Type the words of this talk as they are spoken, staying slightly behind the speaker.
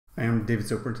Hi, I'm David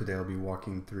Soper. Today I'll be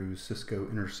walking through Cisco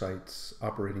Intersight's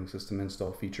operating system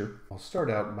install feature. I'll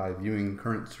start out by viewing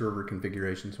current server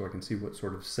configuration so I can see what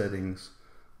sort of settings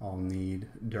I'll need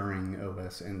during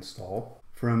OS install.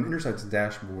 From Intersight's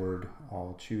dashboard,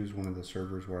 I'll choose one of the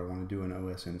servers where I want to do an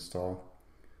OS install.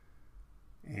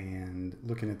 And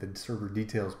looking at the server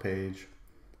details page,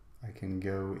 I can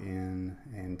go in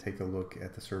and take a look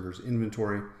at the server's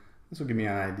inventory. This will give me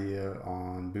an idea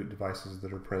on boot devices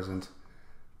that are present,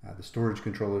 the storage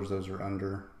controllers those are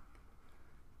under,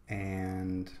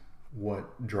 and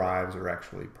what drives are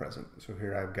actually present. So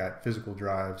here I've got physical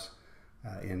drives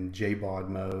in JBOD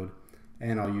mode,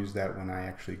 and I'll use that when I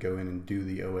actually go in and do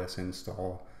the OS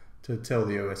install to tell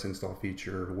the OS install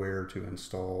feature where to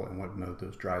install and what mode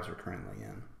those drives are currently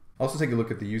in. I'll also take a look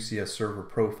at the UCS server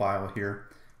profile here,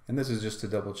 and this is just to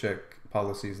double check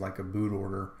policies like a boot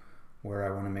order, where I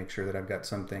want to make sure that I've got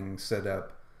something set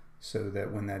up so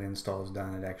that when that install is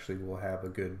done, it actually will have a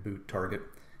good boot target.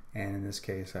 And in this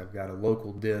case, I've got a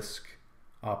local disk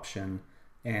option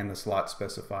and the slot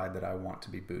specified that I want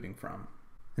to be booting from.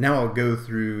 Now I'll go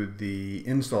through the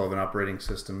install of an operating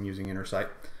system using Intersight.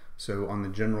 So on the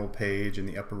general page in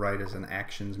the upper right is an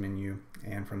actions menu,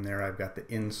 and from there I've got the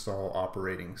install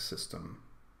operating system.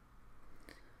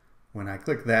 When I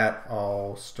click that,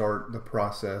 I'll start the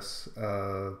process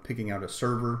of picking out a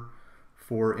server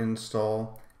for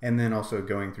install, and then also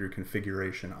going through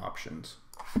configuration options.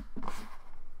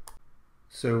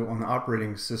 So on the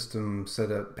operating system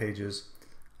setup pages,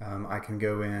 I can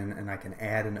go in and I can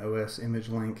add an OS image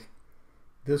link.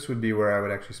 This would be where I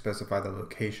would actually specify the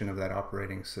location of that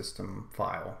operating system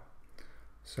file.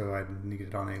 So I'd need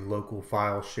it on a local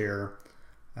file share.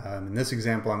 In this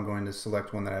example, I'm going to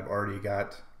select one that I've already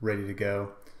got ready to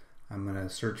go. I'm going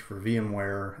to search for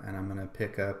VMware, and I'm going to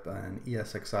pick up an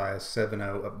ESXi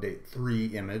 7.0 Update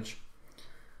 3 image.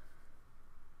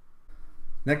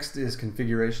 Next is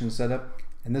configuration setup,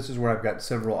 and this is where I've got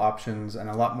several options and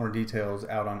a lot more details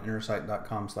out on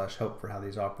intersight.com/help for how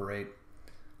these operate.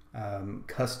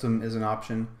 Custom is an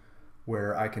option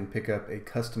where I can pick up a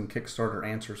custom Kickstarter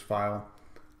answers file.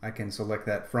 I can select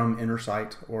that from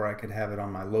Intersight, or I could have it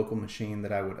on my local machine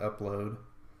that I would upload.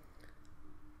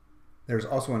 There's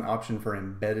also an option for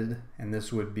embedded, and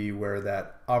this would be where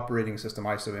that operating system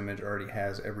ISO image already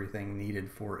has everything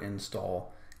needed for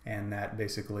install, and that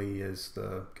basically is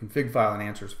the config file and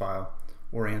answers file,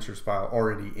 or answers file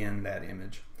already in that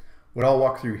image. What I'll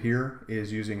walk through here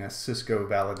is using a Cisco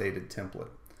Validated template.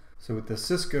 So with the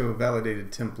Cisco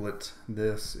Validated template,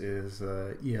 this is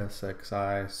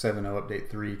ESXi 7.0 Update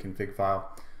 3 config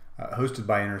file hosted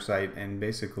by Intersight and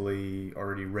basically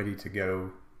already ready to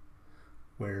go,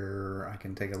 where I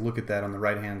can take a look at that on the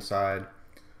right hand side,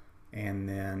 and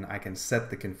then I can set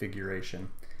the configuration.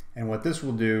 And what this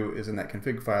will do is in that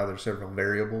config file there's several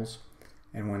variables,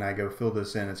 and when I go fill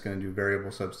this in, it's going to do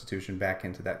variable substitution back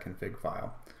into that config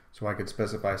file. So I could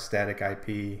specify static IP,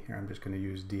 here I'm just going to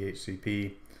use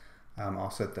DHCP. I'll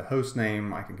set the host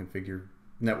name, I can configure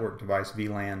network device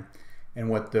VLAN, and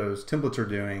what those templates are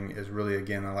doing is really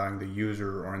again allowing the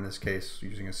user, or in this case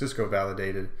using a Cisco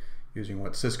Validated, using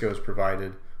what Cisco has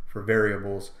provided for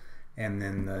variables, and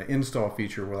then the install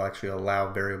feature will actually allow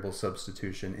variable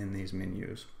substitution in these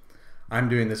menus. I'm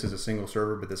doing this as a single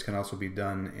server, but this can also be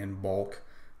done in bulk,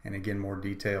 and again more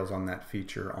details on that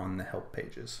feature on the help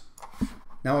pages.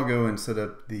 Now I'll go and set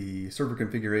up the server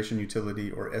configuration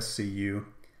utility, or SCU,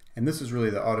 and this is really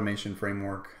the automation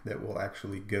framework that will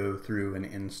actually go through and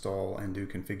install and do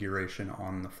configuration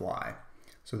on the fly.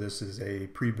 So this is a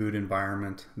pre-boot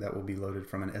environment that will be loaded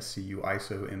from an SCU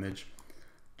ISO image.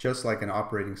 Just like an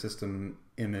operating system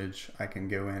image, I can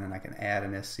go in and I can add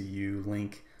an SCU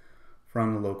link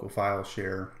from the local file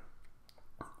share,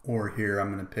 or here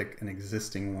I'm going to pick an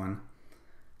existing one,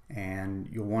 and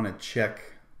you'll want to check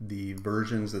the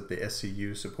versions that the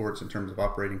SCU supports in terms of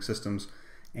operating systems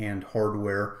and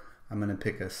hardware. I'm going to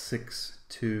pick a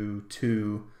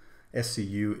 622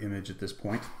 SCU image at this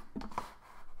point.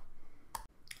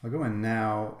 I'll go in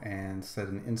now and set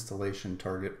an installation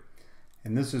target,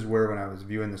 and this is where when I was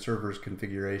viewing the server's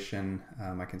configuration,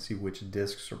 I can see which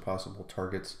disks are possible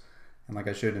targets, and like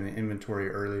I showed in the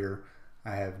inventory earlier,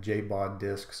 I have JBOD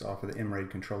disks off of the MRAID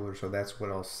controller, so that's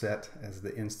what I'll set as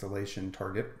the installation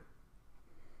target.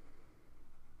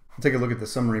 I'll take a look at the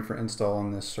summary for install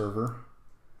on this server,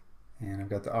 and I've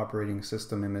got the operating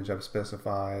system image I've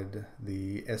specified,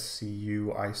 the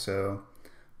SCU ISO,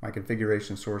 my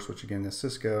configuration source, which again is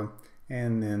Cisco,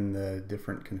 and then the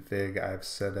different config I've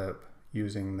set up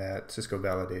using that Cisco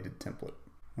Validated template.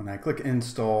 When I click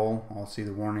install, I'll see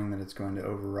the warning that it's going to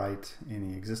overwrite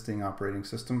any existing operating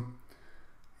system,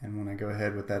 And when I go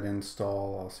ahead with that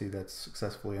install, I'll see that's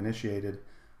successfully initiated.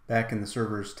 Back in the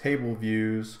server's table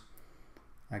views,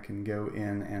 I can go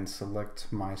in and select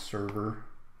my server.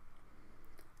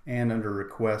 And under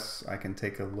requests, I can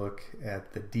take a look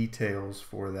at the details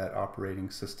for that operating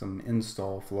system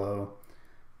install flow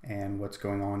and what's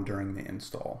going on during the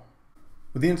install.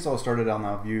 With the install started, I'll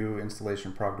now view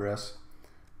installation progress.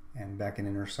 And back in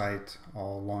Intersight,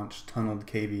 I'll launch tunneled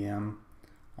KVM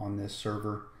on this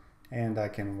server. And I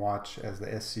can watch as the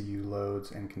SCU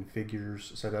loads and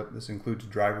configures set up. This includes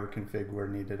driver config where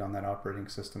needed on that operating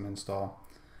system install.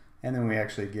 And then we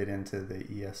actually get into the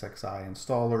ESXi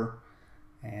installer,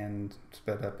 and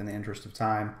sped up in the interest of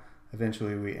time,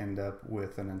 eventually we end up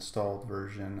with an installed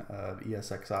version of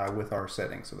ESXi with our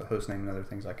settings. So the hostname and other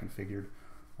things I configured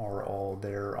are all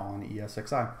there on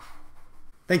ESXi.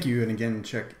 Thank you, and again,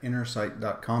 check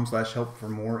intersight.com/help for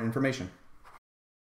more information.